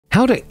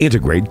How to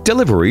integrate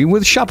delivery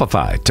with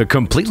Shopify to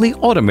completely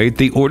automate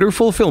the order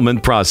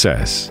fulfillment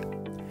process.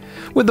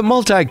 With the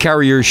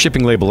multi-carrier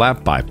shipping label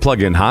app by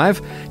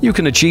Pluginhive, you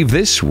can achieve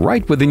this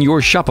right within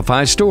your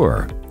Shopify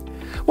store.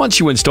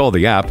 Once you install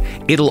the app,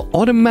 it'll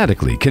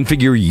automatically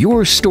configure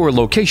your store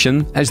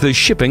location as the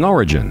shipping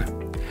origin.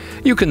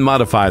 You can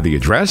modify the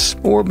address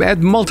or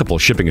add multiple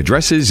shipping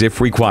addresses if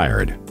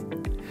required.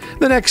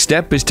 The next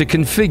step is to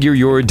configure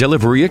your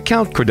delivery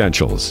account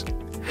credentials.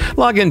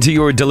 Log into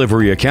your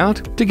delivery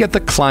account to get the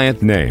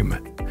client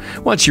name.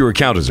 Once your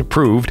account is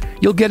approved,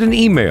 you'll get an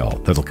email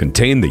that'll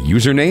contain the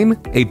username,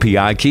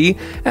 API key,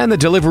 and the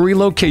delivery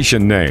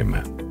location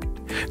name.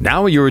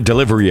 Now your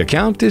delivery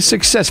account is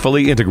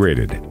successfully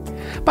integrated.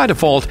 By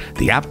default,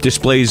 the app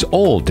displays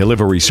all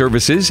delivery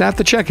services at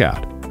the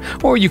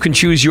checkout, or you can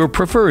choose your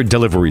preferred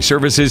delivery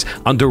services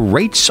under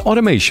Rates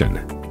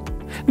Automation.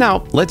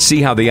 Now, let's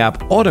see how the app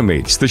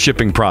automates the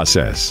shipping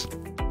process.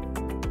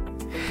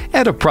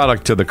 Add a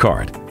product to the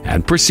cart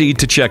and proceed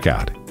to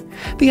checkout.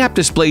 The app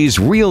displays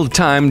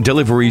real-time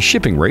delivery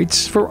shipping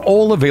rates for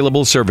all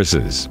available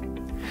services.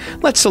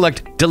 Let's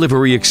select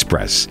Delhivery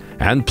Express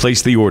and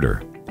place the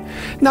order.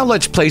 Now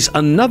let's place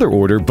another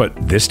order, but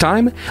this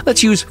time,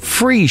 let's use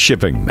free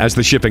shipping as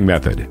the shipping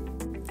method.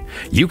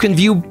 You can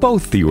view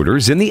both the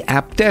orders in the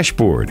app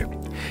dashboard.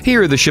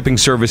 Here, the shipping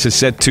service is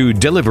set to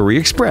Delhivery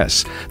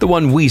Express, the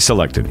one we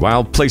selected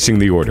while placing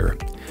the order.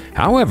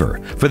 However,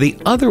 for the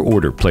other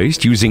order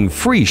placed using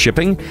free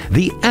shipping,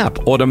 the app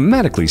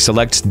automatically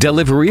selects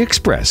Delhivery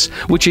Express,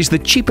 which is the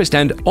cheapest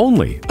and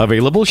only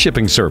available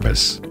shipping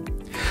service.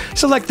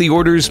 Select the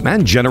orders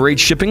and generate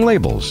shipping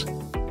labels.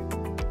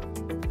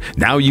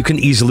 Now you can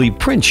easily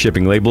print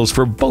shipping labels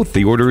for both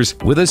the orders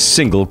with a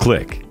single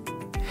click.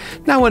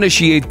 Now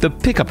initiate the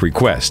pickup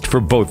request for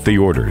both the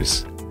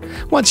orders.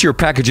 Once your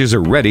packages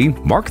are ready,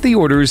 mark the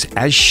orders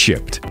as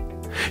shipped.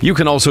 You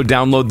can also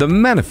download the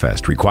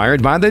manifest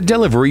required by the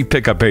delivery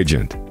pickup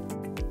agent.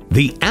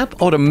 The app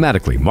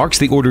automatically marks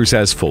the orders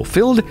as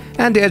fulfilled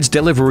and adds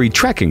delivery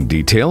tracking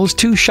details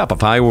to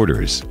Shopify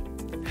orders.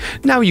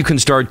 Now you can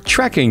start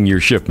tracking your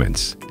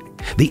shipments.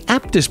 The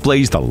app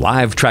displays the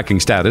live tracking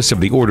status of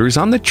the orders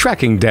on the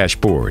tracking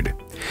dashboard.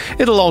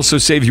 It'll also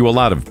save you a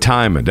lot of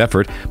time and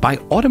effort by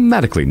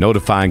automatically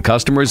notifying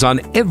customers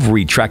on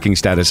every tracking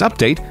status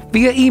update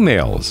via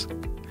emails.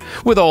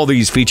 With all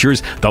these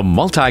features, the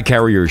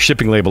multi-carrier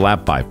shipping label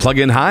app by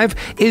Pluginhive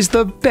is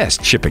the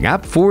best shipping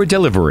app for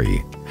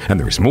delivery. And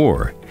there's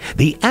more.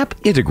 The app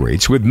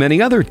integrates with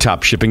many other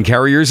top shipping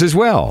carriers as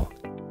well.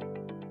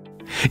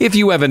 If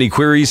you have any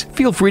queries,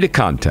 feel free to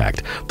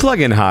contact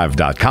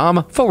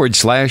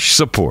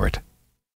pluginhive.com/support.